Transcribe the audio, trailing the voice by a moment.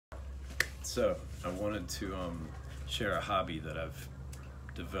So I wanted to share a hobby that I've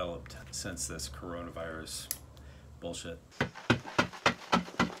developed since this coronavirus bullshit.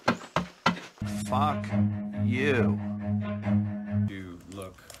 Fuck you. To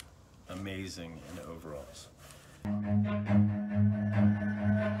look amazing in overalls.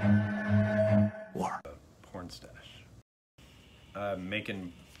 War. Porn stash. I'm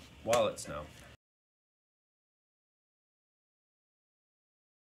making wallets now.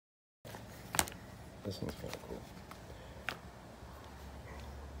 This one's kind of cool.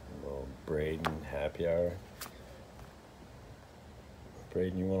 A little Braden happy hour.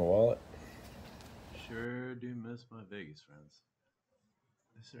 Braden, you want a wallet? Sure do miss my Vegas friends.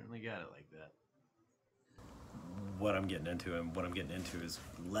 I certainly got it like that. What I'm getting into is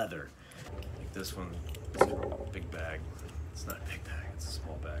leather. Like this one, it's a big bag. It's not a big bag, it's a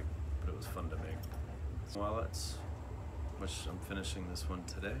small bag, but it was fun to make. Wallets, which I'm finishing this one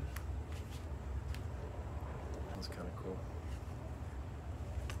today. That's kind of cool.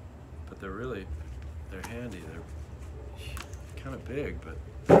 But they're handy. They're kind of big, but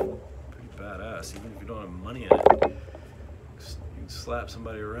pretty badass. Even if you don't have money in it, you can slap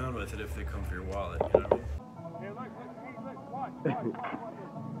somebody around with it if they come for your wallet, you know what I mean? Hey, look, watch.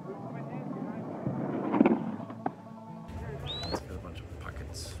 It's got a bunch of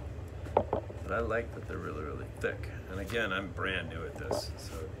pockets. But I like that they're really, really thick. And again, I'm brand new at this,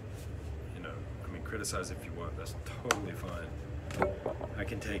 so, you know, I mean, criticize if you want, that's totally fine. I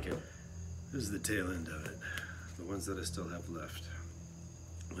can take it. This is the tail end of it. The ones that I still have left.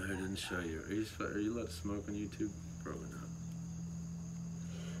 I didn't show you. Are you allowed to smoke on YouTube? Probably not.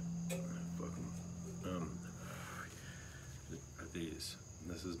 Fuck 'em. Are these.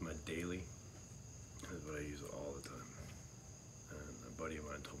 This is my daily. This is what I use all the time. And a buddy of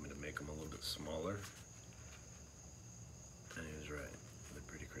mine told me to make them a little bit smaller. And he was right. They're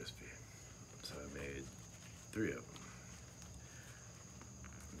pretty crispy. So I made 3 of them.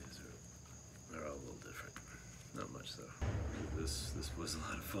 They're all a little different. Not much though. This was a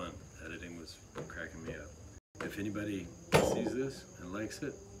lot of fun. Editing was cracking me up. If anybody sees this and likes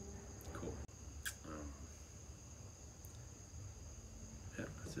it, cool. Yeah,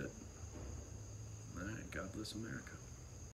 that's it. All right, God bless America.